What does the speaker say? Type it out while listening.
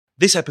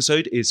This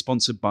episode is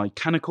sponsored by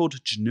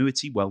Canaccord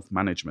Genuity Wealth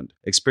Management,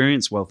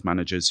 experienced wealth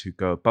managers who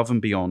go above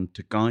and beyond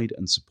to guide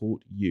and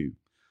support you.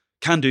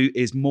 Can-do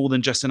is more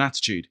than just an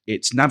attitude.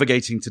 It's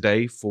navigating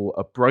today for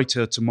a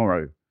brighter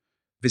tomorrow.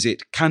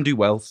 Visit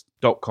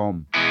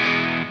candowealth.com.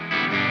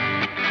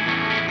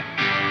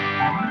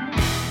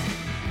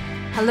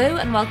 Hello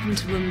and welcome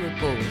to Women with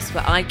Balls,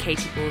 where I,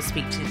 Katie Ball,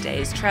 speak to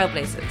today's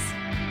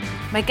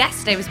trailblazers. My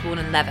guest today was born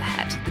in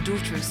Leatherhead, the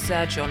daughter of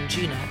Sir John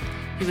Junor,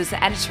 who was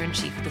the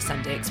editor-in-chief of the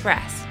Sunday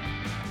Express.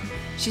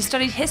 She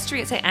studied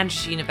history at St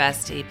Andrews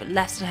University, but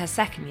left in her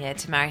second year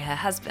to marry her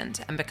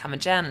husband and become a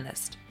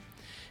journalist.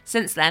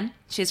 Since then,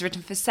 she has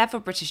written for several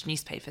British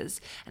newspapers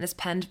and has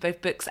penned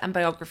both books and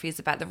biographies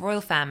about the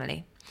royal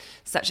family,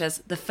 such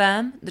as The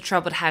Firm, The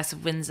Troubled House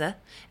of Windsor,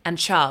 and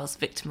Charles,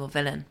 Victim or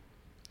Villain.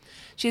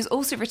 She has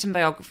also written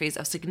biographies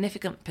of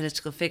significant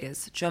political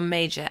figures, John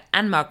Major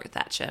and Margaret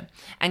Thatcher,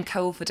 and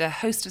co-authored a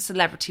host of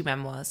celebrity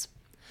memoirs.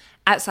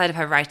 Outside of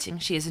her writing,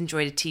 she has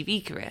enjoyed a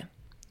TV career.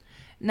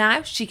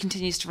 Now, she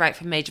continues to write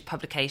for major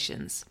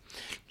publications.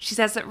 She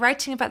says that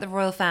writing about the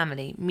royal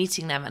family,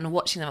 meeting them and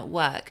watching them at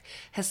work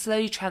has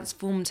slowly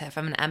transformed her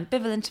from an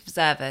ambivalent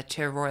observer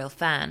to a royal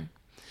fan.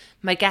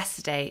 My guest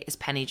today is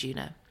Penny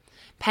Junor.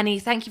 Penny,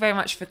 thank you very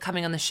much for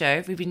coming on the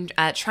show. We've been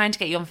trying to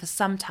get you on for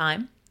some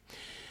time.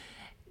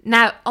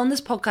 Now, on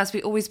this podcast,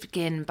 we always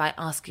begin by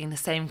asking the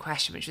same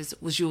question, which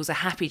was yours a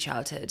happy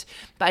childhood?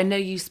 But I know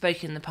you've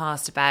spoken in the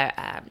past about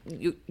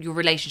your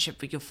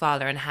relationship with your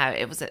father and how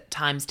it was at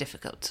times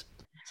difficult.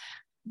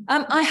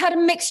 I had a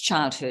mixed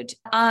childhood.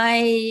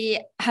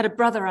 I had a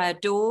brother I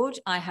adored.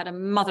 I had a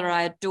mother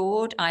I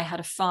adored. I had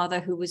a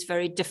father who was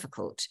very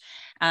difficult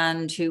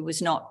and who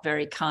was not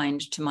very kind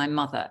to my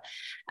mother.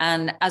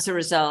 And as a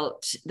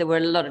result, there were a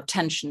lot of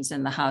tensions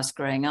in the house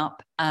growing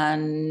up.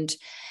 And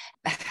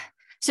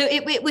so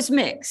it was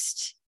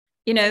mixed,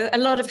 you know, a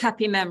lot of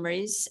happy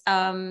memories,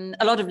 a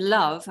lot of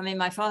love. I mean,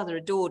 my father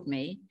adored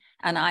me,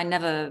 and I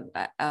never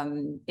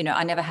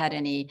had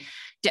any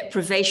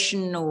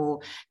deprivation or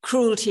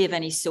cruelty of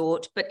any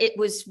sort. But it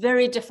was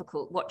very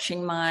difficult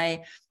watching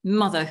my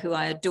mother, who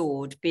I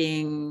adored,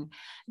 being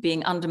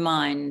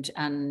undermined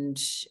and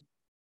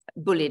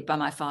bullied by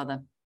my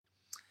father.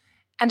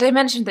 And I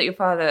mentioned that your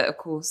father, of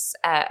course,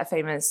 a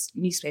famous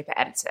newspaper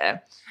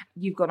editor.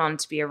 You've gone on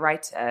to be a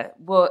writer.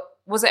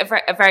 Was it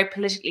a very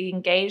politically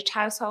engaged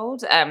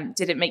household?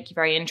 Did it make you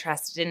very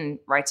interested in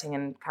writing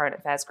and current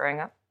affairs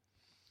growing up?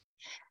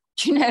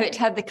 Do you know, it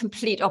had the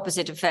complete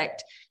opposite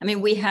effect. I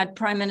mean, we had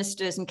prime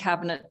ministers and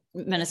cabinet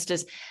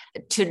ministers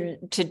to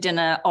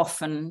dinner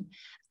often.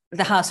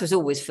 The house was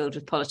always filled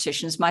with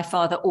politicians. My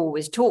father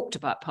always talked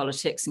about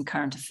politics and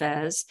current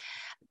affairs.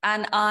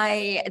 And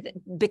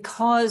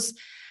because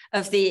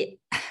the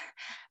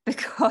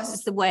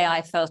way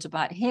I felt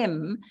about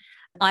him,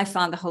 I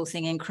found the whole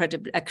thing a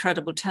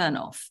credible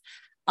turnoff.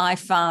 I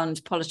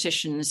found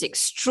politicians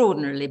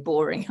extraordinarily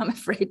boring, I'm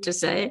afraid to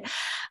say.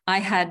 I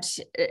had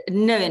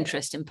no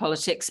interest in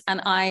politics,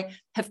 and I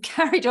have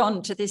carried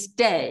on to this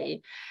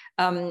day,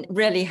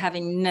 really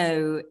having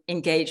no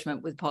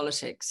engagement with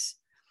politics.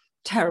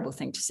 Terrible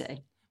thing to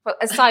say. Well,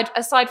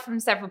 aside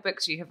from several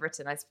books you have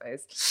written, I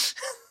suppose.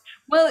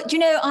 Well, do you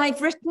know, I've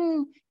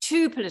written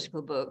 2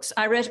 political books.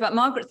 I wrote about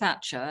Margaret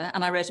Thatcher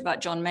and I wrote about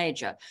John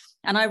Major.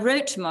 And I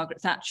wrote to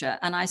Margaret Thatcher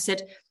and I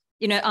said,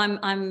 you know, I'm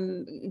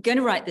going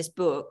to write this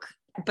book,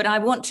 but I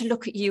want to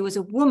look at you as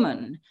a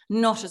woman,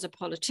 not as a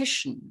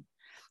politician,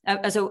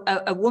 as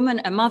a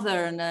woman, a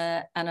mother, and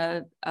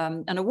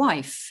a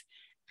wife.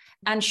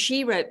 And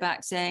she wrote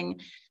back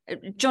saying,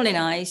 jolly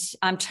nice,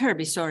 I'm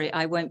terribly sorry,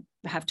 I won't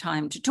have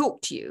time to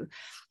talk to you.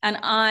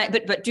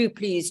 But do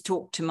please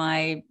talk to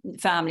my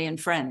family and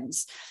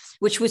friends,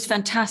 which was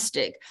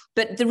fantastic.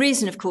 But the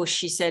reason, of course,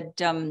 she said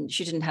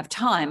she didn't have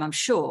time, I'm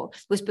sure,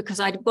 was because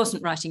I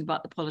wasn't writing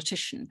about the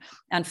politician.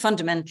 And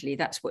fundamentally,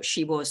 that's what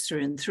she was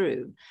through and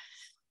through.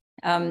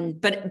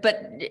 And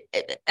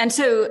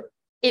so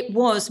it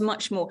was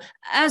much more,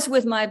 as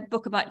with my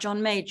book about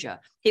John Major,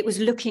 it was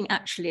looking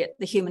actually at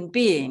the human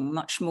being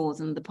much more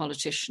than the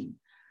politician.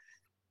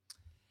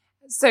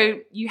 So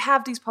you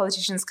have these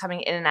politicians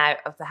coming in and out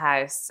of the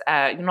house.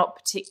 You're not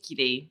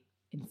particularly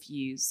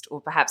infused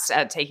or perhaps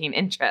taking an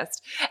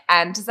interest.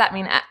 And does that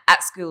mean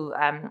at school,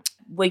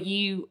 were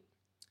you,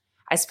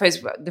 I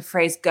suppose the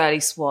phrase girly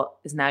swat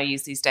is now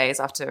used these days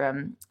after,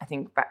 I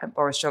think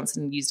Boris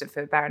Johnson used it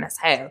for Baroness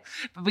Hale.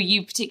 But were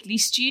you particularly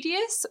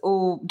studious,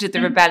 or did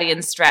the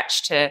rebellion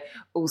stretch to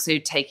also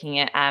taking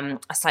a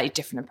slightly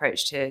different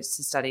approach to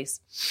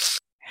studies?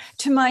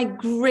 To my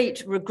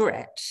great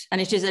regret, and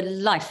it is a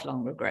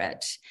lifelong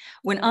regret,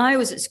 when I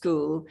was at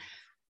school,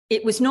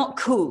 it was not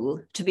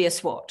cool to be a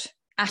swat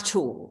at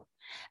all.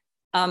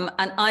 And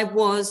I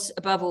was,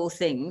 above all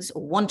things,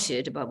 or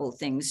wanted, above all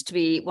things, to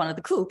be one of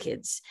the cool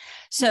kids.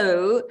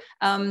 So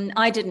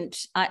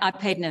I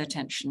paid no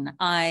attention.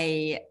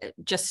 I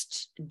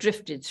just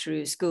drifted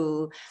through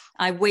school.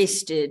 I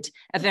wasted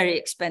a very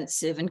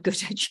expensive and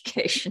good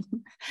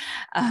education.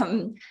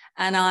 And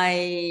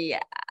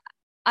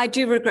I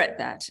do regret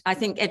that. I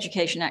think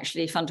education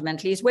actually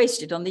fundamentally is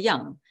wasted on the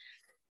young.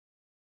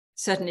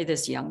 certainly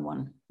this young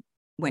one,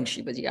 when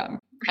she was young.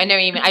 I know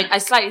what you mean. I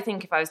slightly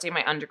think if I was doing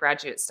my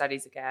undergraduate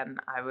studies again,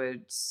 I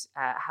would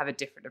have a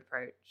different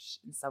approach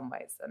in some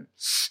ways then.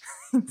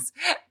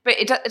 But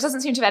it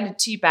doesn't seem to have ended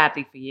too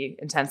badly for you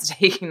in terms of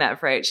taking that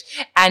approach.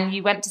 And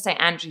you went to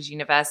St Andrews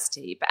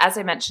University, but as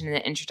I mentioned in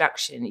the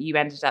introduction, you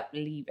ended up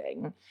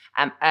leaving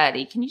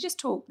early. Can you just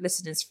talk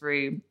listeners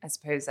through, I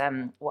suppose,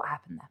 what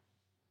happened there?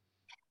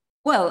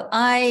 Well,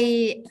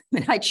 I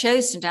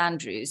chose St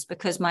Andrews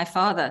because my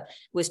father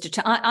was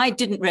I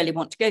didn't really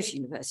want to go to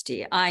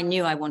university. I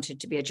knew I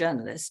wanted to be a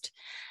journalist.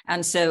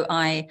 And so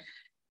I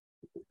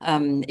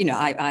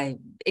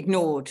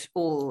ignored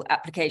all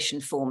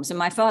application forms. And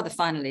my father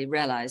finally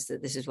realized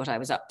that this is what I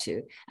was up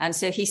to. And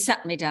so he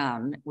sat me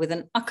down with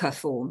an UCA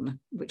form,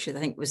 which I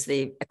think was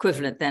the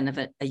equivalent then of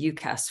a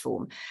UCAS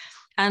form.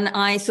 And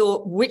I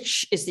thought,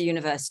 which is the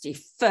university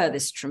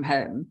furthest from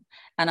home?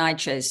 And I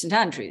chose St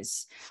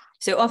Andrews.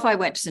 So off I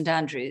went to St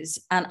Andrews,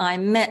 and I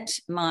met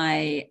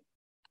my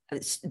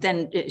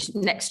then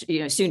next,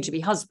 soon to be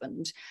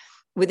husband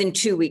within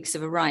 2 weeks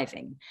of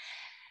arriving.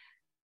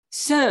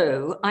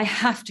 So I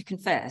have to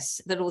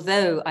confess that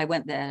although I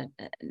went there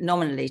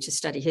nominally to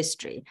study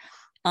history,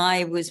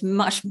 I was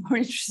much more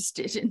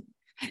interested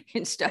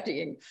in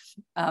studying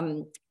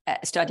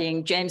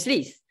James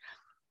Leith,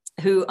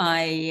 who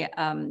I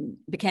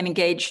became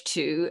engaged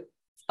to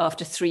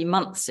after 3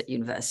 months at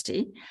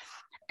university.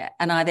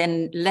 And I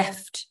then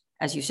left,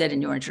 as you said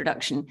in your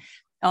introduction,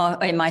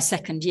 in my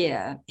second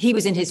year. He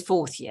was in his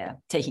fourth year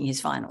taking his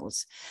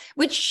finals,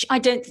 which I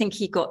don't think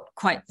he got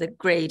quite the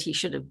grade he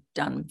should have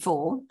done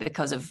for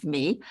because of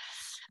me.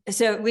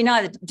 So we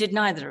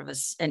neither of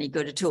us any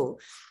good at all,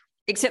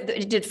 except that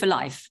it did for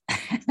life.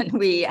 And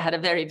we had a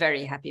very,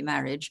 very happy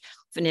marriage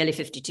for nearly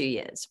 52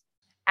 years.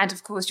 And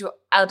of course, your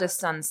eldest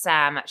son,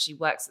 Sam, actually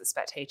works at The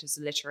Spectator as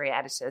a literary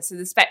editor. So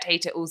The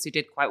Spectator also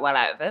did quite well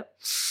out of it.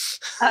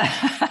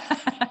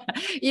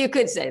 You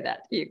could say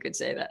that.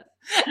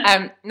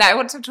 Now, I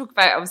want to talk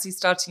about, obviously,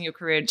 starting your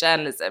career in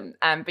journalism.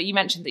 But you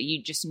mentioned that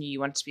you just knew you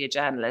wanted to be a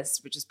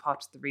journalist, which is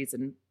part of the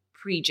reason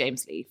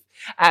pre-James Leith.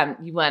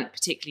 You weren't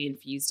particularly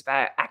enthused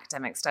about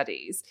academic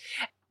studies.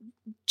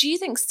 Do you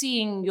think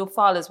seeing your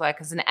father's work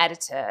as an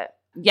editor,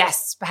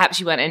 yes, perhaps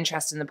you weren't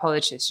interested in the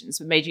politicians,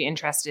 but made you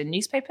interested in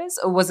newspapers?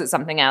 Or was it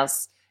something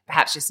else,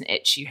 perhaps just an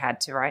itch you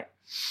had to write?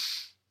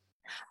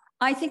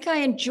 I think I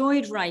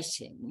enjoyed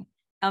writing.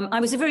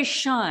 I was a very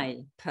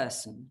shy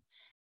person.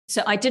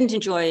 So I didn't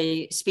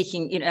enjoy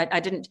speaking,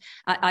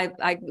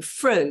 I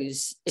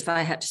froze if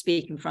I had to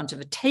speak in front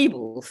of a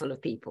table full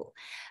of people.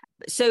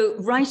 So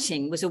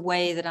writing was a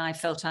way that I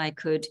felt I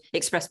could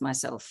express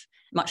myself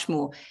much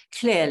more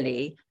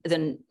clearly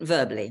than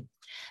verbally.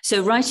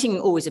 So writing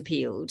always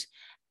appealed.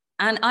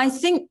 And I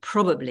think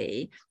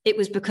probably it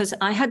was because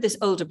I had this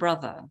older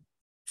brother,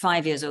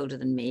 5 years older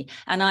than me,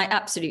 and I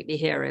absolutely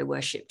hero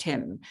worshipped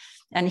him.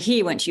 And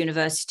he went to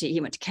university, he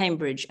went to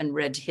Cambridge and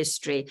read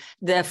history.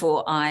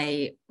 Therefore,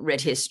 I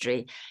read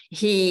history.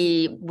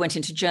 He went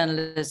into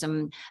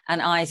journalism,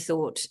 and I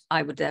thought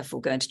I would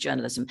therefore go into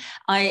journalism.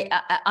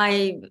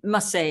 I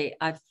must say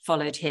I've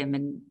followed him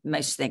in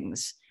most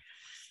things.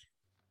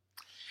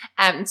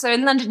 So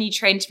in London, you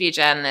trained to be a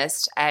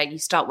journalist. You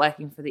start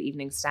working for the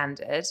Evening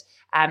Standard.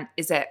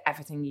 Is it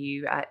everything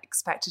you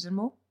expected and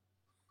more?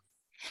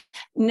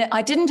 No,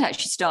 I didn't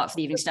actually start for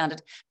the Evening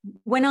Standard.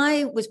 When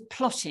I was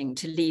plotting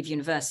to leave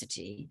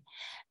university,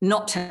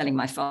 not telling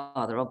my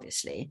father,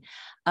 obviously,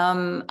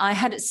 I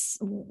had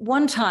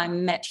one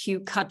time met Hugh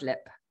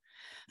Cudlip.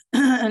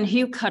 And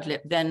Hugh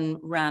Cudlip then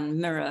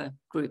ran Mirror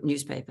Group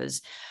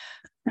newspapers.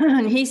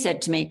 And he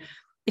said to me,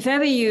 if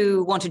ever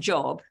you want a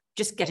job,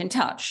 just get in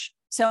touch.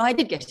 So I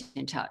did get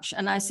in touch,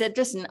 and I said,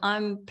 listen,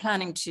 I'm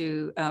planning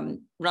to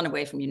run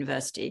away from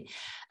university.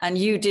 And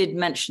you did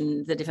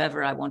mention that if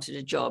ever I wanted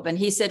a job. And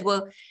he said,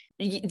 well,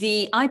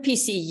 the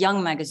IPC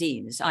Young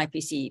Magazines,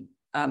 IPC,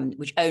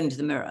 which owned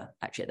the Mirror,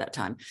 actually, at that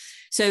time.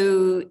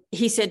 So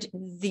he said,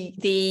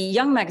 the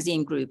Young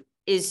Magazine Group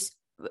is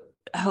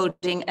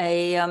holding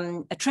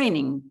a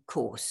training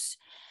course,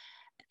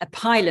 a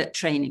pilot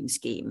training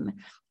scheme.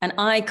 And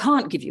I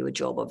can't give you a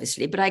job,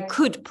 obviously, but I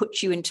could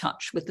put you in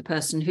touch with the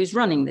person who's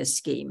running this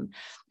scheme.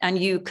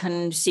 And you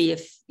can see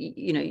if,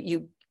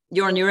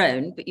 you're on your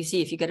own, but you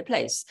see if you get a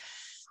place.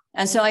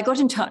 And so I got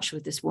in touch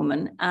with this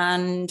woman,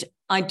 and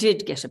I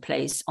did get a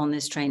place on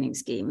this training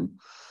scheme.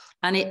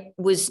 And it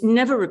was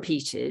never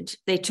repeated.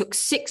 They took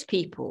 6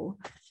 people,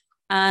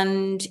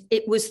 and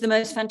it was the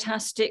most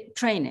fantastic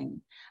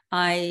training.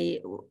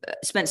 I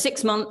spent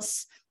 6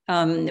 months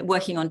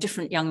working on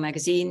different young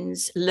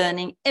magazines,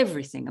 learning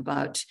everything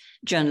about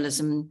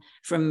journalism,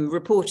 from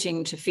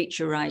reporting to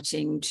feature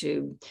writing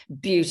to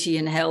beauty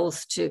and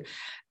health to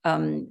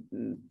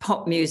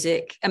pop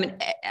music. I mean,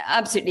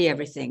 absolutely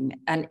everything,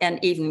 and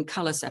even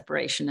color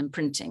separation and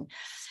printing.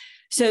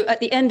 So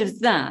at the end of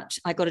that,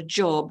 I got a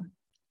job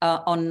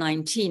on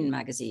 19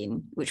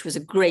 magazine, which was a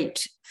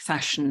great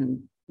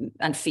fashion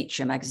and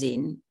feature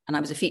magazine. And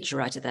I was a feature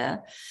writer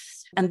there.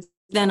 And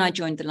then I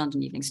joined the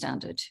London Evening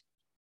Standard.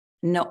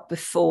 Not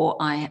before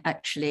I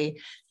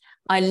actually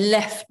I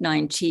left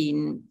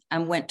 19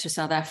 and went to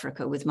South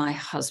Africa with my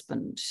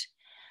husband,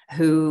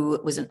 who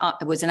was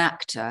an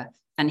actor,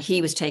 and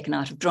he was taken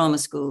out of drama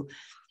school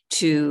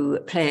to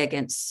play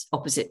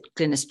opposite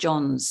Glynis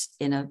Johns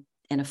in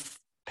a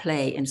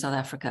play in South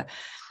Africa.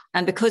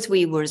 And because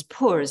we were as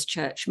poor as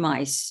church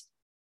mice,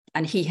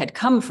 and he had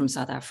come from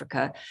South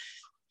Africa,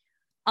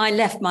 I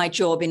left my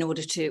job in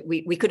order to,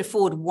 we could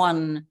afford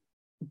one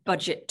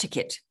budget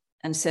ticket.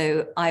 And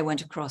so I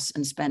went across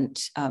and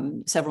spent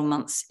several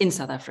months in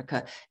South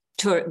Africa,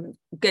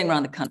 going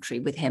around the country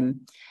with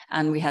him.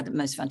 And we had the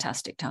most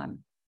fantastic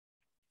time.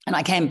 And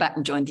I came back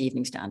and joined the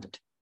Evening Standard.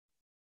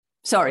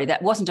 Sorry,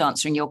 that wasn't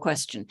answering your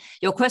question.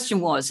 Your question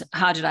was,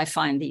 how did I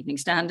find the Evening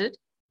Standard?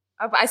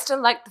 Oh, but I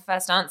still like the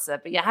first answer.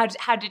 But yeah,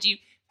 how did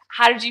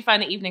you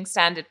find the Evening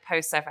Standard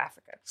post South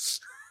Africa?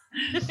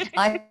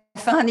 I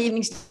found the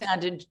Evening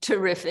Standard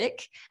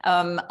terrific.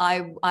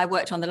 I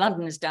worked on the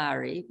Londoners'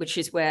 Diary, which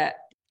is where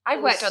I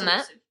worked on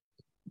that.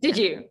 Did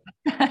you?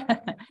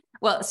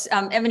 Well,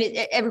 I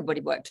mean,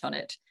 everybody worked on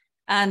it,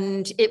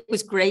 and it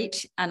was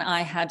great. And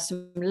I had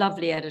some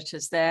lovely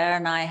editors there,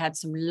 and I had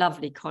some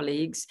lovely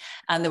colleagues,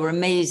 and there were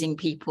amazing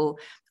people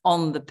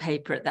on the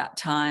paper at that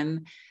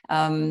time.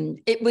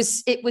 It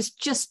was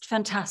just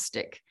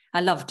fantastic.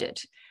 I loved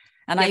it.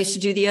 And I used to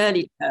do the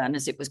early turn,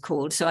 as it was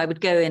called. So I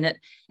would go in at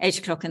 8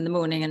 o'clock in the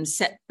morning and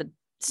set the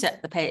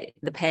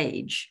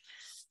page.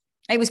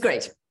 It was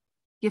great.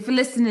 Yeah, for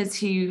listeners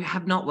who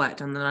have not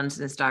worked on the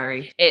Londoners'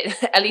 Diary,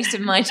 at least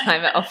in my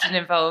time, it often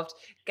involved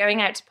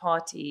going out to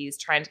parties,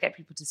 trying to get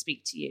people to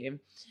speak to you,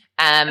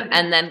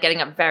 and then getting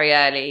up very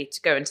early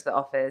to go into the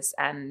office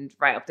and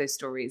write up those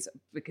stories,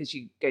 because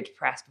you go to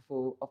press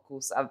before, of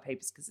course, other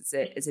papers, because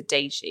it's a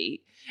day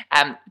sheet.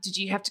 Did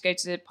you have to go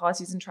to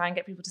parties and try and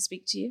get people to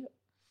speak to you?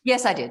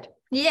 Yes, I did.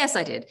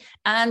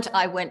 And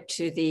I went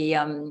to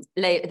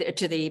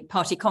the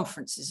party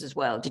conferences as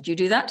well. Did you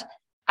do that?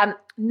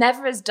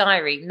 Never as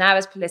diary. Now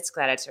as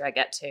political editor, I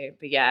get to.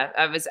 But yeah,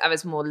 I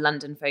was more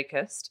London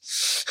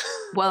focused.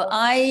 Well,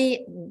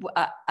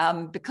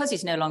 because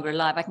he's no longer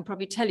alive, I can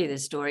probably tell you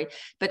this story.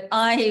 But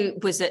I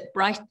was at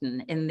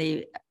Brighton in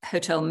the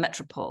Hotel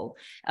Metropole,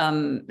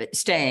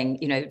 staying,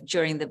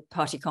 during the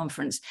party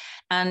conference,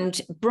 and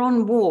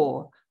Bron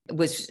War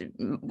was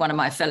one of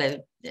my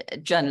fellow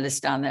journalists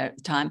down there at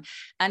the time.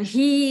 And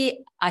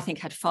he, I think,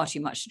 had far too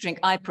much to drink.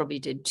 I probably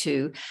did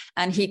too.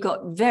 And he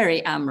got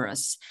very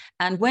amorous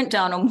and went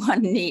down on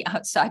one knee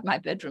outside my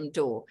bedroom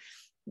door.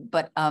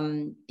 But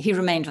he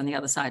remained on the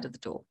other side of the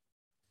door.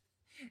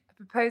 A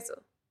proposal?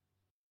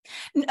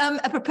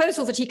 A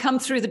proposal that he come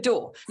through the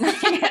door,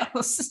 nothing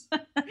else.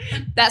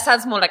 That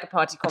sounds more like a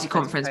party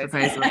conference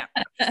proposal.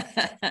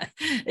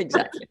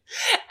 Exactly.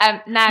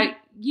 Now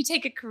you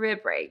take a career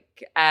break,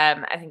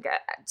 I think,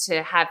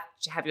 to have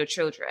your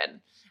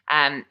children.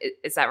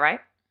 Is that right?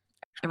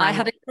 I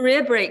had a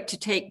career break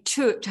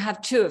to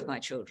have two of my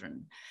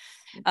children.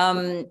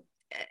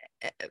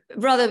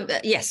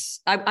 Yes,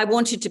 I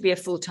wanted to be a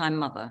full-time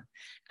mother,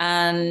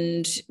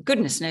 and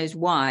goodness knows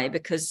why,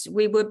 because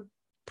we were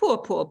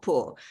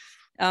poor.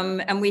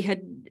 And we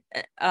had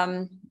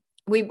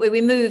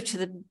we moved to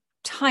the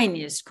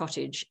tiniest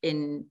cottage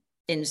in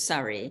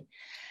Surrey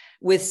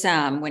with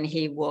Sam when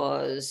he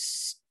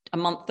was a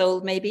month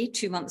old, maybe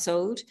 2 months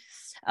old.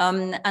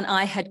 And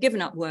I had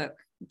given up work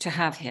to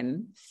have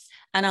him.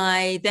 And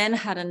I then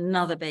had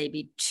another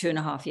baby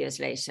 2.5 years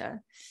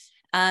later.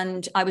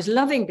 And I was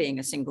loving being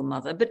a single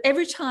mother. But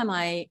every time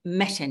I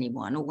met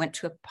anyone or went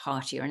to a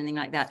party or anything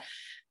like that,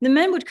 the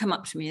men would come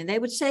up to me and they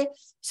would say,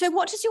 "So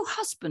what does your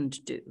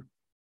husband do?"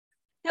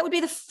 That would be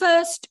the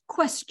first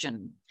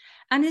question.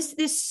 And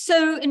this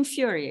so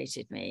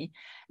infuriated me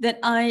that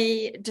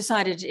I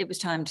decided it was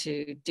time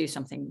to do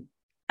something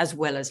as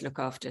well as look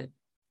after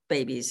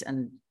babies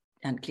and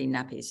clean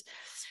nappies.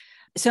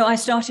 So I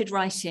started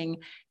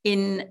writing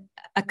in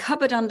a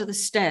cupboard under the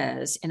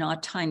stairs in our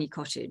tiny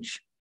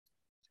cottage.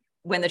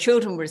 When the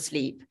children were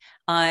asleep,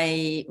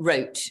 I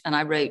wrote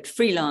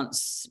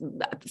freelance,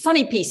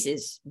 funny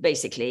pieces,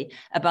 basically,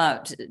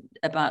 about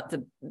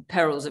the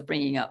perils of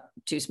bringing up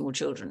two small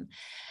children,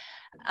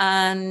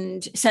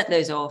 and sent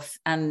those off.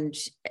 And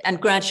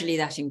gradually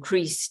that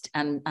increased,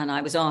 and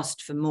I was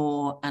asked for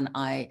more. And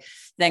I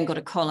then got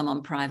a column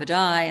on Private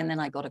Eye, and then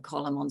I got a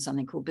column on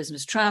something called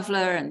Business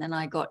Traveller, and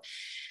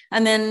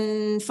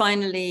then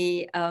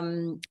finally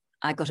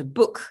I got a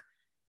book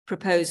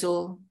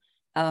proposal.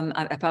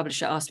 A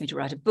publisher asked me to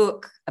write a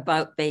book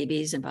about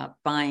babies, about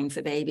buying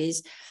for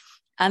babies.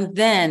 And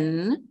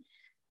then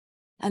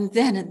in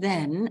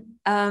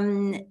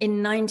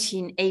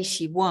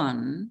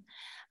 1981,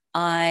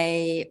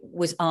 I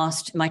was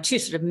asked my two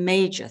sort of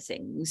major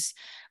things.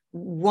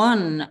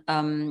 One,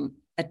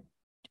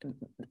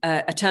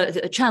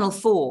 Channel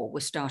 4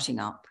 was starting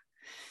up,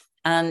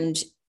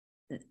 and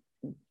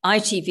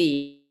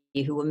ITV,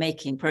 who were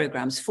making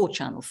programs for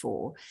Channel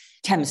 4,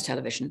 Thames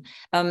Television,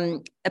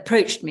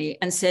 approached me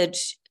and said,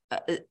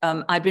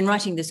 I'd been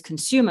writing this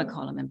consumer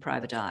column in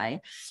Private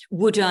Eye.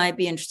 Would I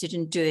be interested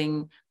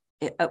in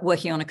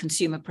working on a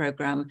consumer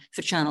program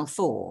for Channel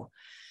 4?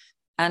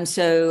 And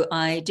so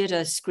I did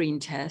a screen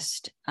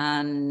test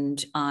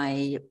and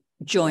I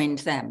joined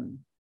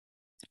them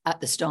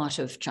at the start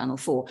of Channel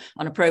 4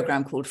 on a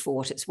program called For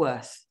What It's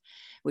Worth,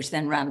 which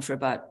then ran for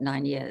about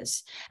 9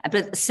 years. But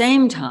at the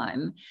same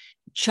time,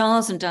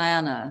 Charles and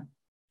Diana,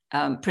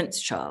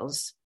 Prince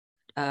Charles,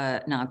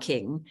 now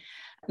king,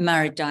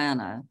 married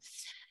Diana.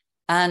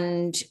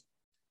 And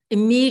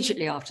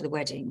immediately after the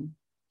wedding,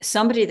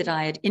 somebody that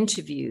I had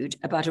interviewed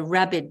about a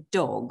rabid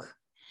dog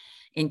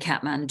in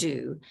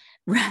Kathmandu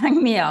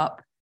rang me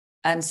up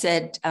and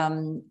said,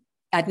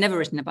 I'd never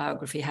written a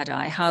biography, had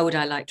I? How would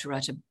I like to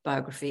write a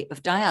biography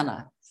of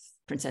Diana,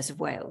 Princess of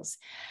Wales?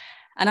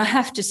 And I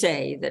have to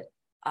say that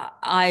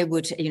I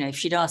would, if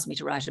she'd asked me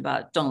to write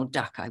about Donald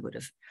Duck, I would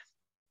have.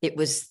 It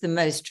was the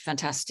most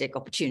fantastic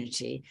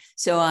opportunity.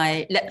 So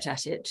I leapt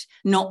at it,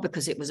 not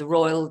because it was a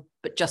royal,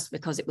 but just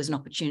because it was an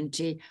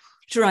opportunity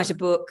to write a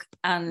book.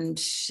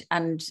 And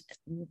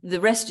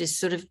the rest is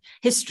sort of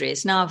history.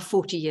 It's now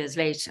 40 years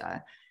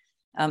later,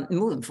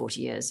 more than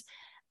 40 years.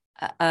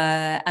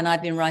 And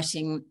I've been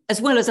writing, as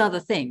well as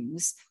other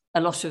things, a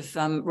lot of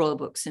royal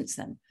books since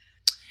then.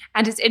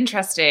 And it's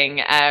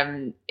interesting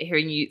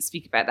hearing you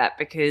speak about that,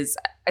 because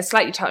I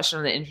slightly touched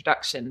on the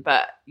introduction,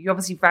 but you're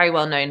obviously very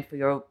well known for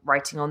your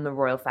writing on the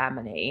royal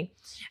family,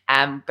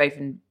 both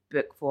in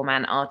book form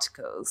and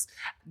articles.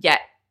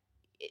 Yet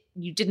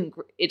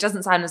it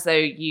doesn't sound as though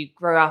you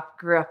grew up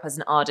as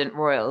an ardent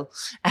royal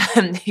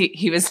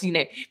who was,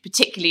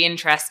 particularly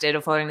interested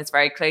or following this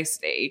very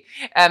closely.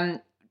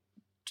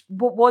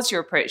 What was your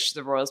approach to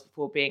the royals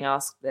before being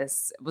asked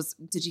this?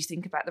 Did you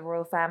think about the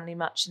royal family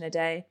much in a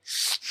day?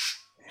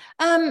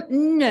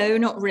 No,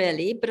 not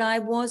really. But I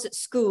was at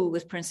school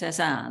with Princess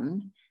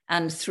Anne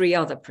and 3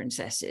 other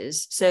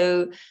princesses.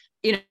 So,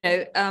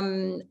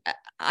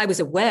 I was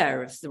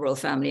aware of the royal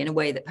family in a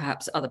way that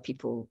perhaps other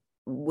people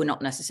were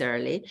not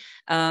necessarily.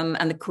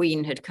 And the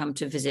Queen had come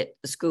to visit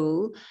the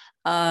school.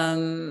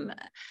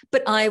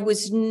 But I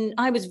was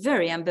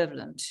very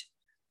ambivalent.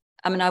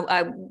 I mean,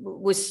 I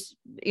was,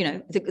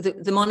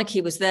 the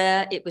monarchy was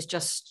there. It was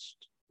just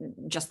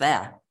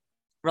there,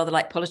 rather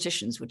like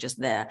politicians were just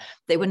there.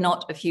 They were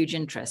not of huge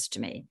interest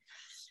to me.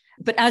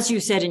 But as you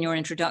said in your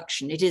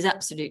introduction, it is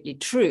absolutely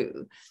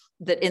true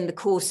that in the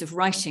course of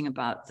writing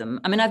about them,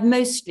 I mean, I've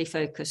mostly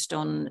focused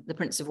on the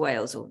Prince of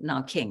Wales, or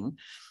now King,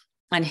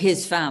 and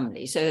his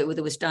family. So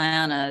there was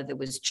Diana, there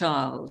was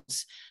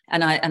Charles,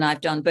 and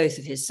I've done both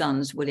of his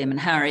sons, William and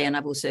Harry, and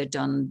I've also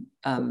done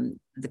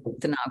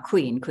the now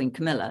Queen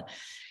Camilla.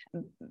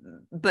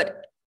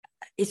 But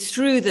it's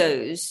through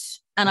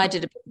those, and I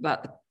did a book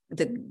about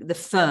the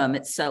firm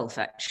itself,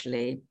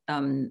 actually,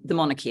 the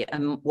monarchy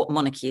and what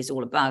monarchy is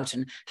all about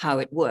and how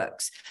it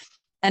works.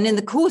 And in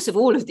the course of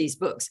all of these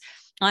books,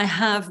 I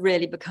have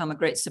really become a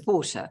great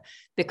supporter,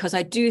 because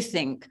I do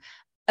think,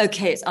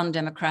 okay, it's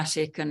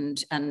undemocratic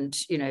and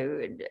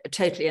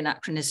totally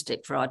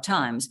anachronistic for our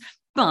times,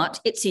 but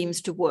it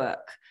seems to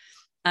work.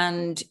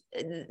 And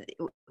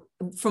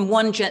from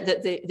one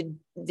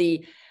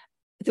the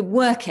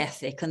work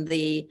ethic and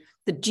the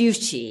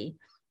duty,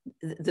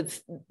 the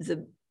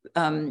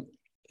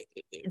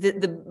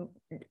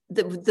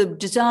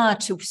desire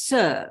to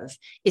serve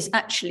is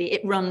actually,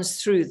 it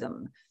runs through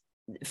them.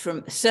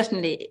 From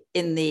certainly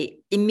in the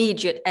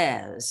immediate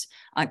heirs,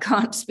 I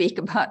can't speak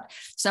about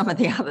some of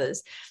the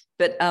others,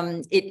 but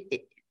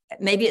it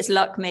maybe it's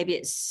luck, maybe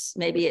it's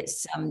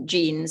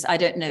genes, I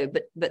don't know,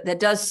 but there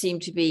does seem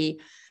to be,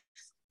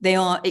 they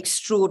are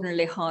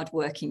extraordinarily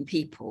hardworking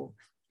people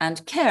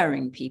and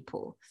caring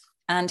people,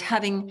 and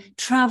having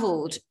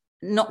travelled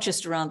not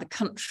just around the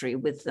country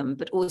with them,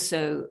 but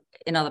also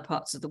in other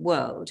parts of the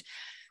world,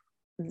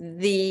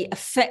 the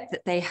effect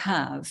that they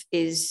have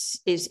is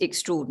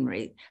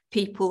extraordinary.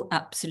 People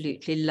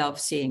absolutely love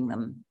seeing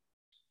them.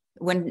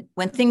 When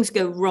things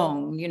go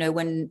wrong,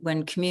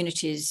 when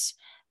communities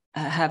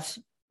have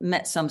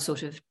met some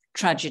sort of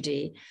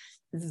tragedy,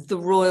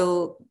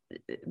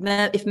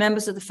 if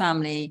members of the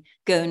family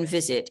go and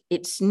visit,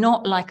 it's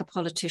not like a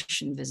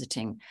politician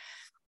visiting,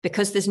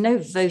 because there's no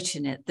vote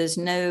in it. There's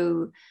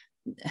no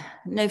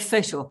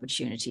photo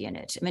opportunity in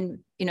it. I mean,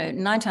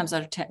 9 times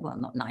out of 10, well,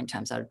 not 9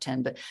 times out of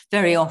 10, but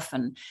very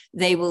often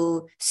they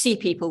will see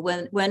people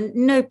when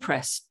no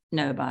press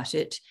know about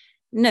it,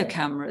 no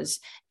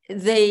cameras.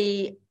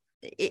 They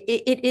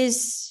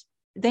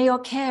are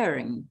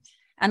caring.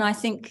 And I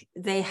think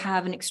they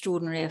have an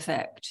extraordinary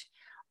effect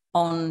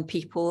on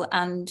people,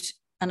 and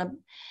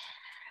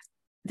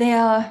they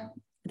are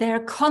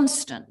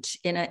constant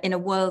in a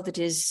world that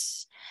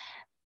is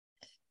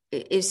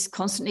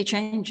constantly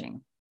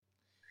changing.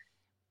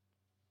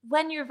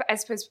 When you're, I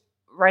suppose,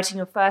 writing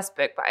your first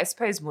book, but I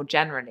suppose more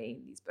generally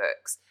in these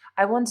books,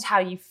 I wondered how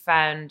you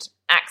found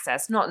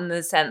access, not in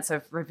the sense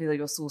of reveal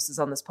your sources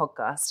on this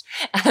podcast,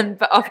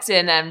 but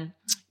often,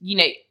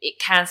 it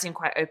can seem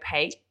quite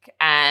opaque,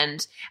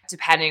 and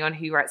depending on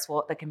who writes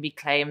what, there can be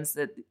claims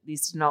that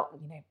these do not,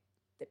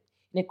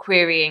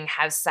 querying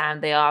how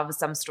sound they are with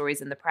some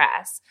stories in the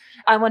press.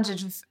 I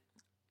wondered if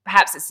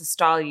perhaps it's the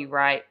style you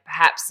write,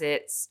 perhaps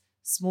it's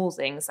small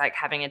things like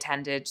having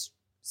attended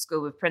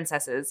school with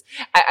princesses.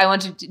 I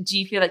wondered, do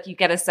you feel like you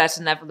get a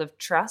certain level of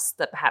trust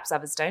that perhaps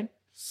others don't?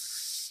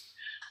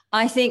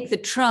 I think the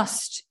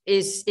trust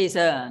is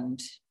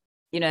earned.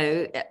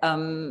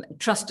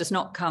 Trust does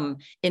not come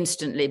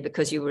instantly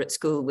because you were at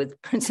school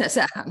with Princess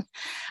Anne.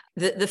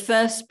 The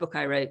first book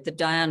I wrote, the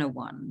Diana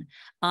one,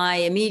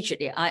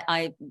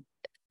 I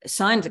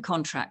signed the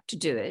contract to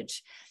do it,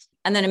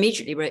 and then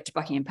immediately wrote to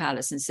Buckingham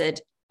Palace and said,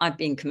 I've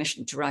been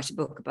commissioned to write a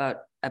book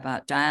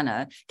about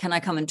Diana. Can I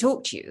come and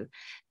talk to you?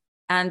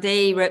 And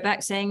they wrote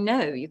back saying,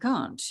 no, you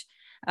can't.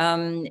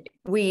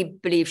 We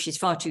believe she's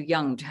far too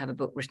young to have a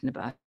book written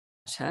about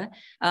her.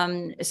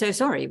 So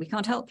sorry, we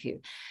can't help you.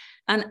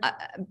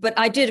 But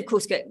I did, of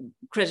course, get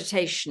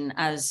accreditation,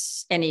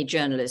 as any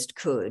journalist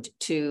could,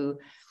 to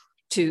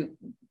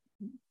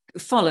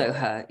follow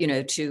her.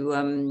 I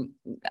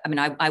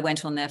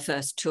went on their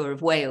first tour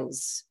of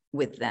Wales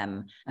with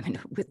them.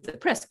 With the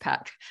press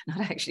pack, not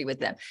actually with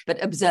them,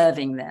 but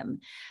observing them.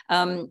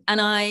 And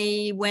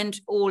I went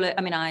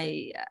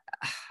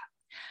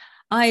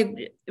I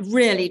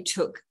really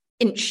took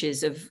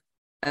inches of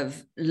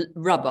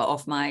rubber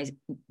off my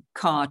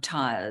car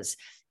tires,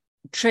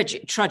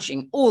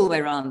 trudging all the way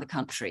around the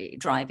country,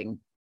 driving,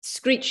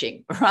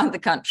 screeching around the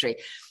country,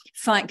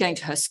 going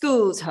to her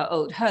schools, her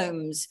old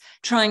homes,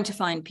 trying to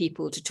find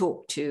people to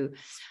talk to.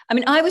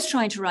 I was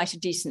trying to write a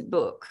decent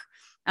book,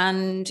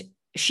 and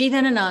she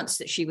then announced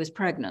that she was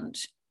pregnant,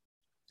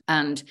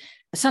 and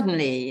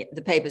suddenly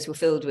the papers were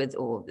filled with,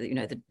 or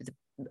the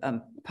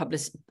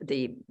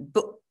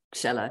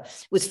bookseller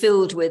was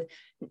filled with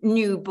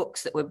new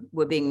books that were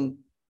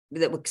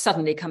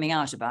suddenly coming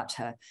out about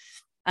her.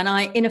 And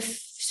I, in a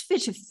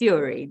fit of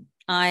fury,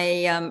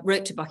 I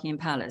wrote to Buckingham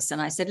Palace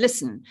and I said,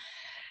 listen,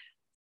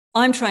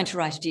 I'm trying to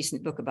write a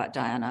decent book about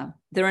Diana.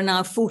 There are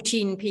now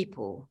 14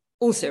 people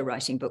also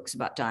writing books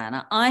about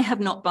Diana. I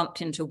have not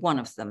bumped into one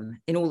of them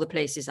in all the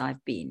places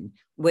I've been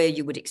where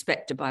you would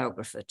expect a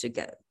biographer to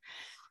go.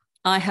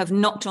 I have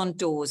knocked on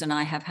doors and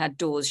I have had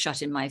doors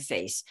shut in my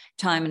face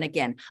time and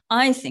again.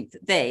 I think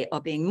that they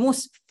are being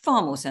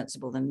far more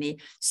sensible than me,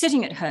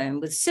 sitting at home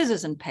with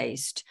scissors and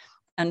paste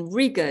and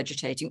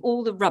regurgitating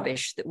all the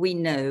rubbish that we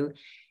know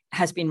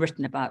has been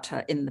written about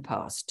her in the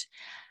past.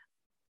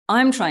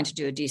 I'm trying to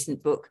do a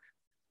decent book,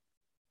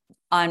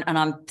 and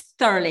I'm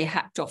thoroughly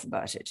hacked off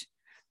about it.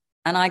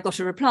 And I got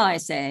a reply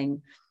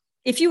saying,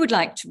 if you would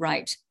like to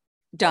write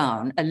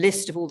down a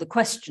list of all the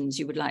questions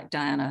you would like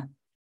Diana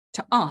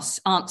to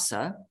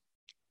answer,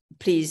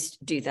 please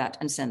do that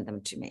and send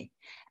them to me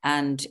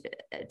and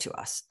to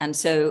us. And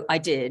so I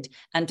did,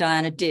 and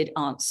Diana did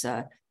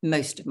answer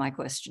most of my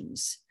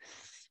questions.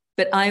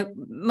 But I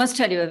must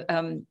tell you,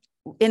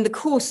 in the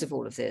course of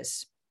all of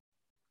this,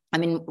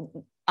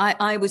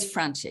 I was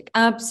frantic,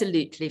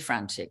 absolutely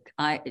frantic.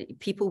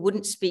 People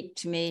wouldn't speak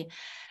to me.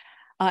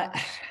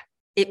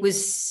 It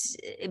was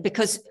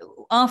because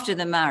after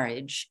the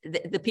marriage,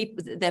 the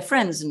people, their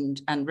friends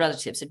and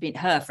relatives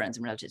her friends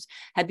and relatives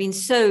had been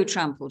so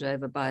trampled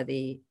over by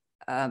the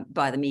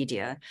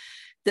media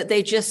that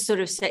they just sort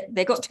of said,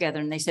 they got together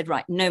and they said,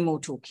 right, no more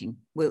talking.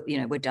 We're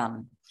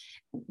done.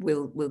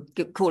 We'll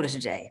call it a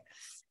day.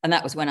 And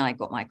that was when I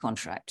got my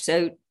contract.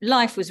 So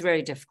life was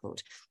very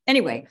difficult.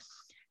 Anyway,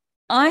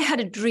 I had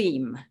a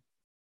dream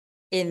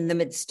in the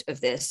midst of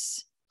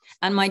this.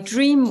 And my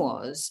dream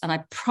was, and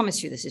I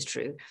promise you this is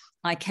true,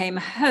 I came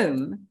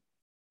home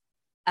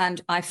and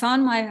I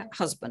found my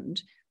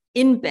husband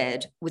in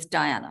bed with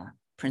Diana,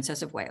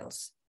 Princess of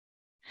Wales.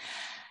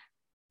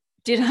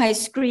 Did I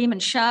scream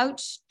and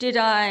shout? Did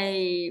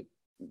I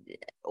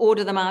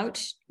order them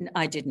out?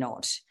 I did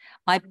not.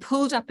 I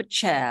pulled up a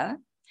chair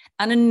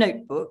and a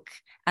notebook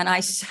and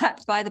I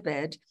sat by the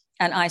bed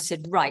and I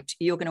said, right,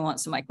 you're going to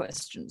answer my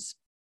questions.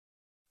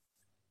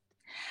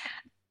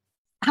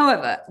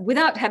 However,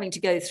 without having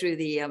to go through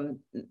the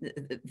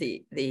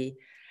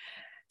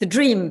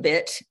dream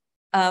bit,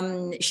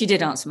 she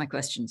did answer my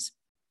questions.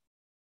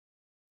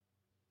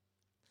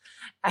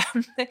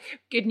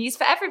 Good news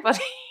for everybody.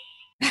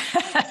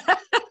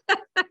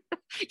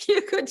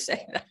 You could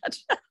say that.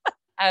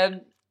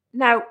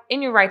 Now,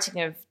 in your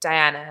writing of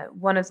Diana,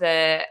 one of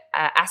the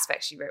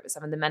aspects you wrote was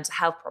some of the mental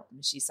health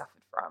problems she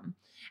suffered from.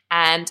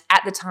 And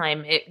at the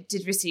time, it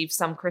did receive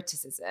some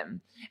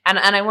criticism. And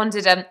I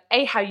wondered,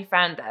 A, how you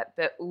found that,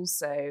 but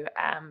also,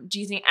 do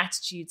you think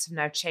attitudes have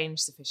now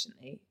changed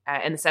sufficiently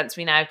in the sense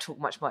we now talk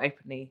much more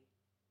openly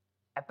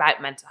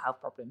about mental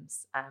health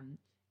problems? And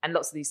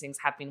lots of these things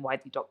have been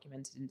widely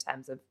documented in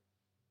terms of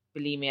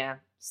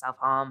bulimia,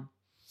 self-harm.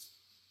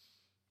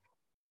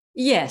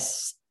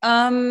 Yes.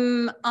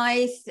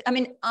 I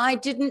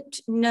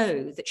didn't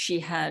know that she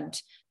had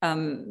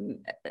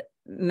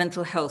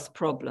mental health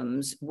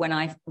problems when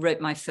I wrote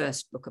my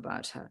first book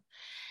about her.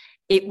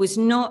 It was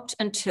not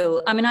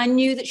until, I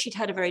knew that she'd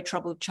had a very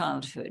troubled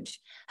childhood.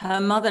 Her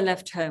mother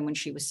left home when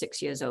she was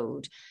 6 years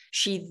old.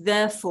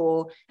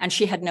 And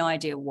she had no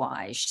idea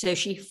why. So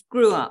she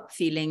grew up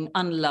feeling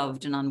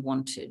unloved and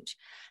unwanted.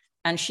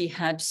 And she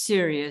had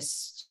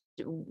serious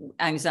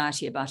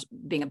anxiety about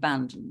being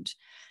abandoned.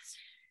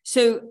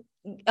 So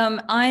So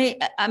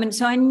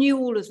I knew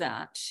all of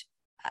that,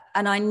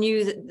 and I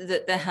knew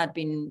that there had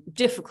been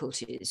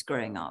difficulties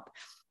growing up.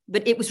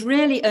 But it was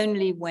really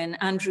only when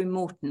Andrew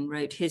Morton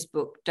wrote his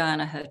book,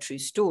 Diana, Her True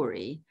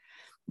Story,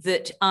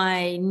 that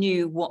I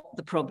knew what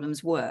the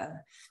problems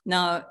were.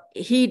 Now,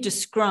 he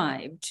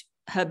described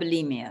her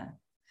bulimia,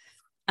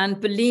 and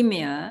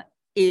bulimia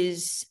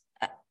is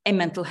a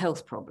mental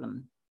health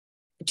problem.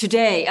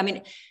 Today, I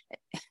mean,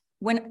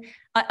 when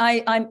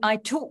I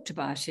talked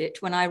about it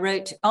when I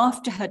wrote,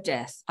 after her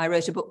death, I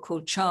wrote a book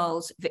called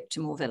Charles,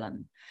 Victim or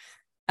Villain.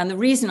 And the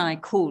reason I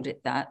called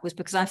it that was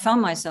because I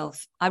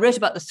wrote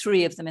about the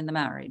three of them in the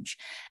marriage,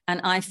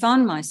 and I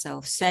found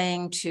myself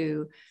saying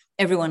to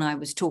everyone I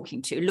was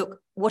talking to, look,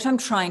 what I'm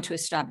trying to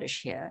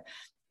establish here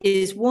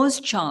is, was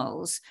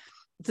Charles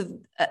the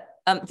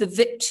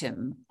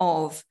victim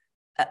of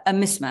a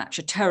mismatch,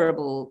 a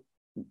terrible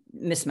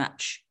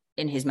mismatch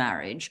in his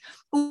marriage,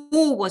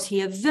 or was he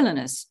a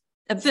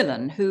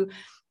villain who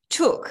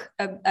took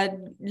a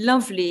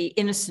lovely,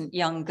 innocent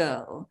young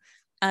girl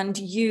and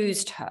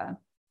used her,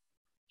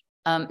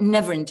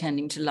 never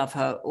intending to love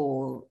her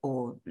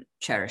or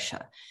cherish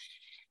her?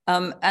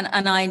 And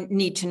I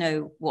need to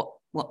know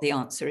what the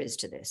answer is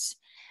to this.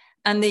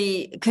 And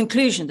the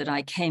conclusion that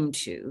I came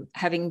to,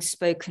 having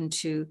spoken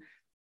to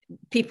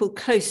people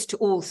close to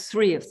all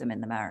three of them in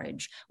the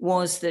marriage,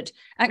 was that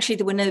actually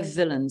there were no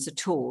villains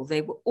at all.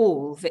 They were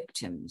all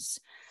victims.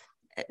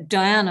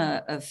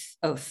 Diana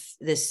of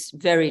this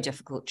very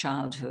difficult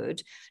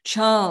childhood,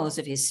 Charles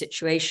of his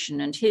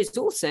situation and his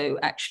also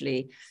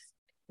actually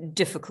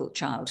difficult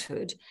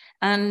childhood,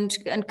 and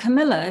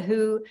Camilla,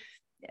 who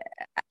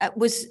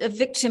was a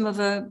victim of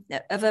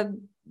a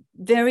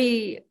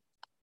very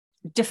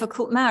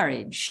difficult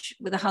marriage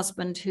with a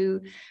husband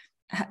who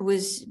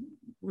was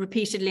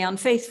repeatedly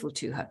unfaithful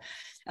to her.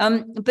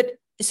 But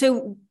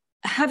so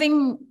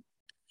having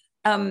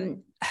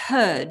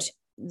heard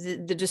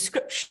the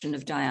description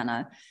of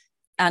Diana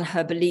and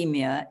her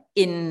bulimia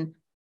in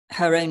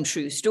her own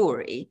true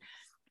story,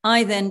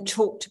 I then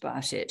talked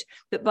about it.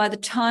 But by the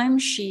time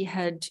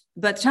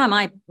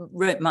I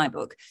wrote my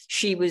book,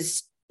 she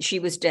was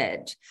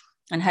dead,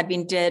 and had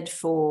been dead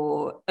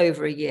for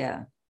over a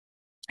year,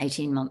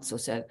 18 months or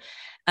so.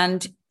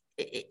 And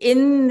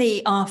in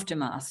the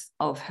aftermath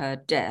of her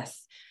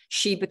death,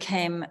 she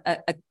became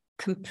a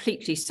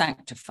completely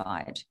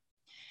sanctified.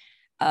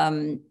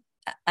 And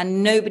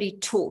nobody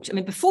talked. I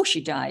mean, before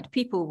she died,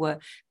 people were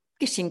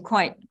getting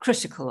quite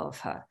critical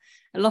of her,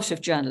 a lot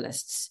of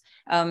journalists.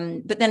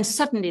 But then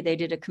suddenly they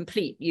did a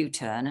complete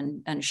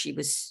U-turn, and she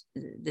was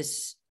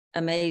this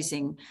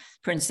amazing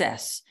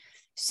princess,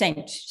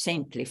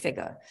 saintly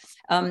figure.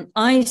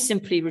 I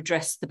simply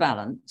redressed the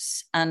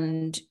balance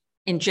and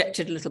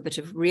injected a little bit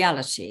of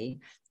reality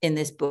in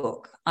this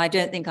book. I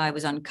don't think I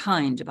was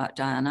unkind about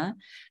Diana.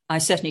 I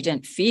certainly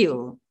don't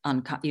feel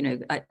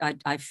unkind.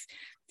 I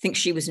think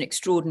she was an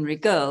extraordinary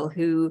girl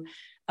who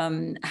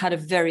had a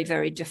very,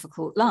 very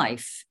difficult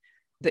life.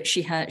 But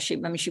she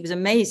was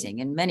amazing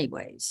in many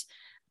ways.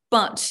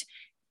 But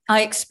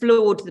I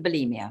explored the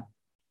bulimia,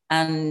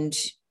 and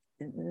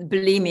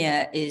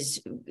bulimia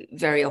is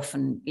very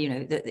often,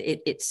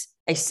 it's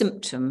a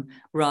symptom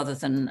rather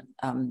than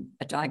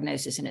a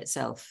diagnosis in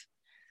itself.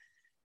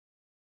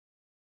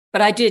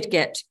 But I did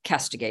get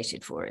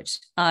castigated for it.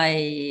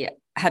 I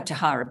had to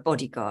hire a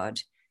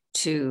bodyguard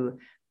to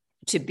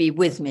be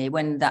with me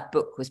when that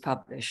book was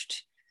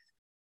published.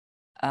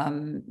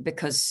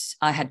 Because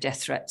I had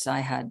death threats, I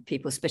had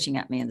people spitting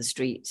at me in the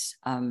streets.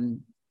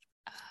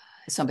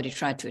 Somebody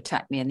tried to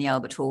attack me in the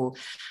Albert Hall.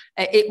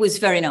 It was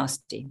very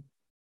nasty.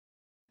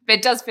 But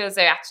it does feel as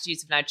though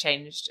attitudes have now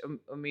changed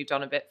or moved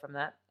on a bit from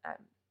that.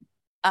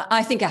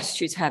 I think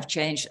attitudes have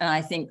changed. And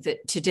I think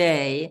that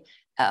today,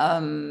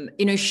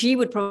 she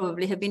would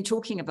probably have been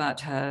talking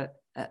about her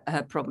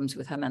problems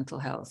with her mental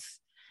health.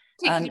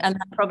 And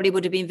that probably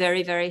would have been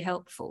very, very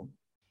helpful.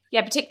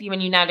 Yeah, particularly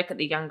when you now look at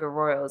the younger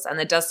royals, and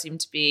there does seem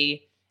to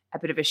be a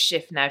bit of a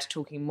shift now to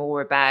talking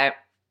more about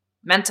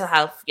mental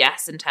health,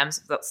 yes, in terms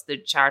of that's the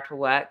charitable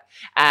work,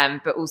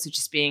 but also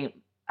just being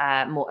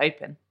more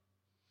open.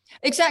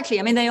 Exactly.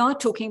 I mean, they are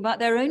talking about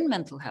their own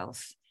mental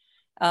health.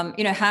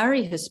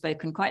 Harry has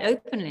spoken quite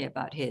openly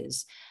about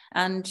his,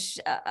 and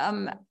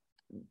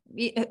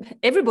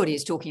everybody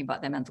is talking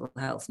about their mental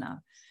health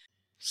now.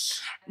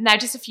 Now,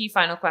 just a few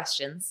final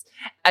questions.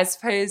 I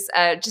suppose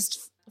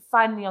just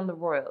finally on the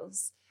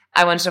royals,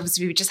 I wanted,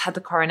 obviously, we just had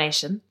the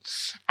coronation.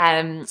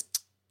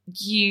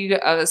 You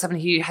are someone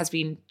who has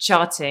been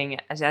charting,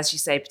 as you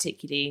say,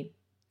 particularly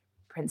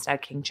Prince now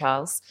King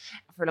Charles,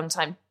 for a long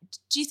time.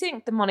 Do you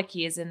think the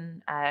monarchy is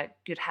in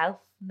good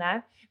health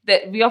now?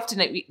 That we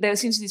often, there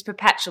seems to be these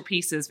perpetual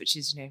pieces, which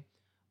is,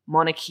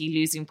 monarchy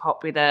losing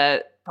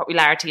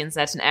popularity in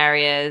certain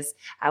areas.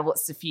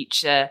 What's the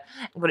future?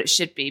 What it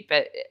should be.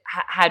 But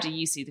how do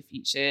you see the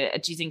future?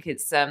 Do you think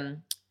it's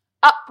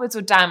upwards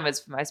or downwards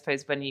from, I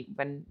suppose, when you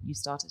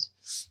started?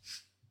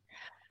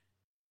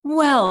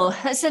 Well,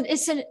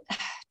 it's a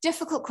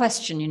difficult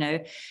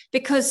question,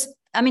 because,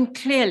 I mean,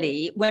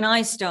 clearly, when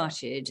I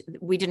started,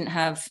 we didn't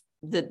have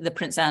the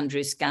Prince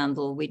Andrew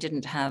scandal. We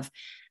didn't have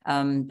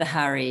the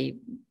Harry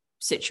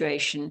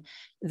situation.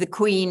 The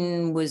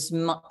Queen was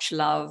much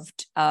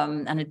loved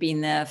and had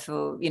been there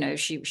for,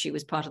 she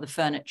was part of the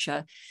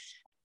furniture,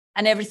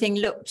 and everything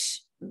looked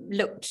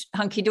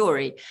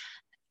hunky-dory.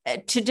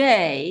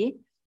 Today,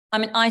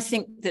 I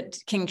think that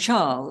King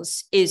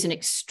Charles is an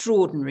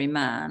extraordinary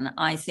man.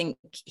 I think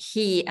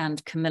he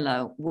and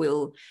Camilla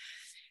will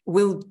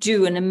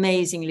do an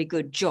amazingly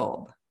good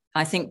job.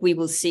 I think we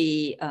will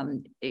see,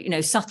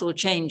 subtle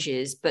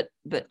changes, but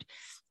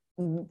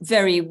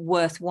very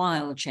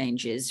worthwhile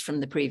changes from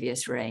the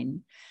previous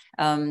reign.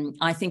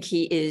 I think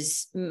he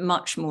is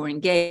much more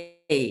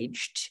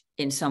engaged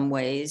in some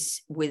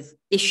ways with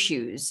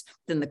issues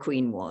than the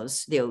Queen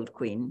was, the old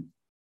Queen.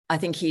 I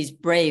think he's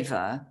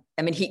braver.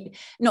 He's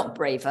not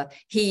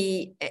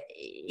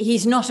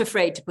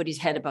afraid to put his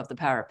head above the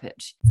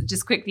parapet.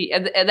 Just quickly, are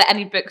there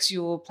any books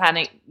you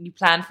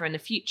plan for in the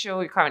future,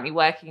 or you're currently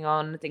working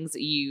on, things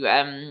that you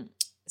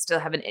still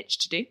have an itch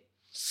to do?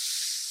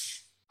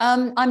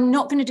 I'm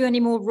not going to do any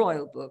more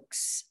royal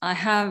books.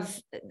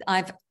 I've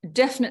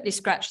definitely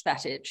scratched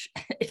that itch,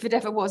 if it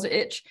ever was an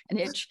itch.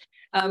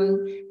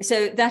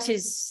 So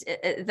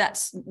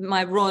that's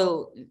my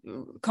royal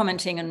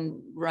commenting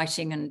and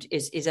writing and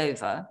is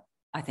over,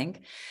 I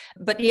think.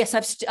 But yes,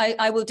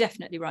 I will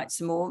definitely write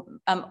some more.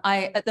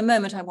 At the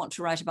moment, I want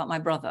to write about my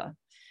brother,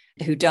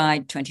 who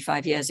died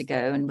 25 years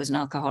ago and was an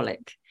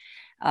alcoholic.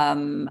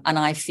 And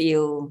I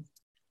feel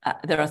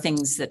there are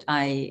things that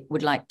I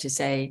would like to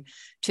say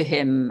to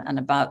him and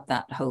about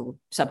that whole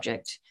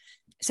subject.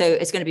 So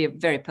it's going to be a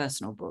very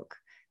personal book,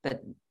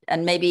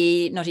 and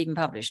maybe not even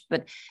published,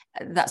 but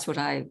that's what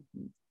I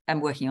am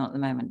working on at the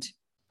moment.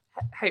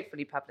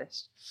 Hopefully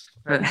published.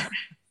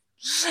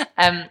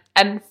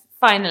 And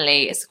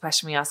finally, it's a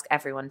question we ask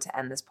everyone to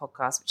end this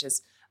podcast, which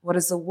is, what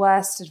is the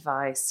worst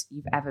advice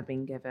you've ever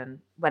been given,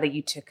 whether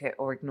you took it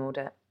or ignored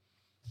it?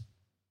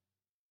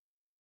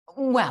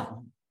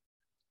 Well,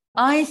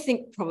 I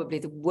think probably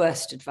the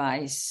worst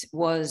advice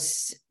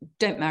was,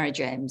 don't marry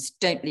James,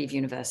 don't leave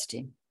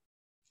university.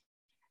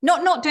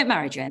 Not don't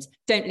marry James,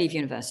 don't leave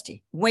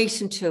university.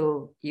 Wait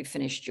until you've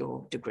finished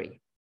your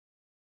degree.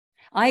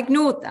 I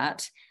ignored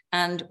that,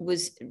 and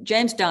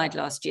James died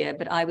last year,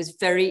 but I was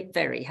very,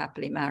 very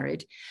happily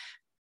married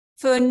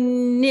for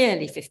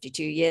nearly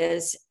 52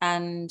 years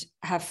and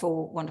have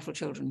 4 wonderful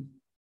children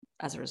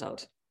as a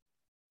result.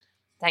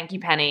 Thank you,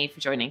 Penny, for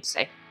joining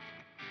today.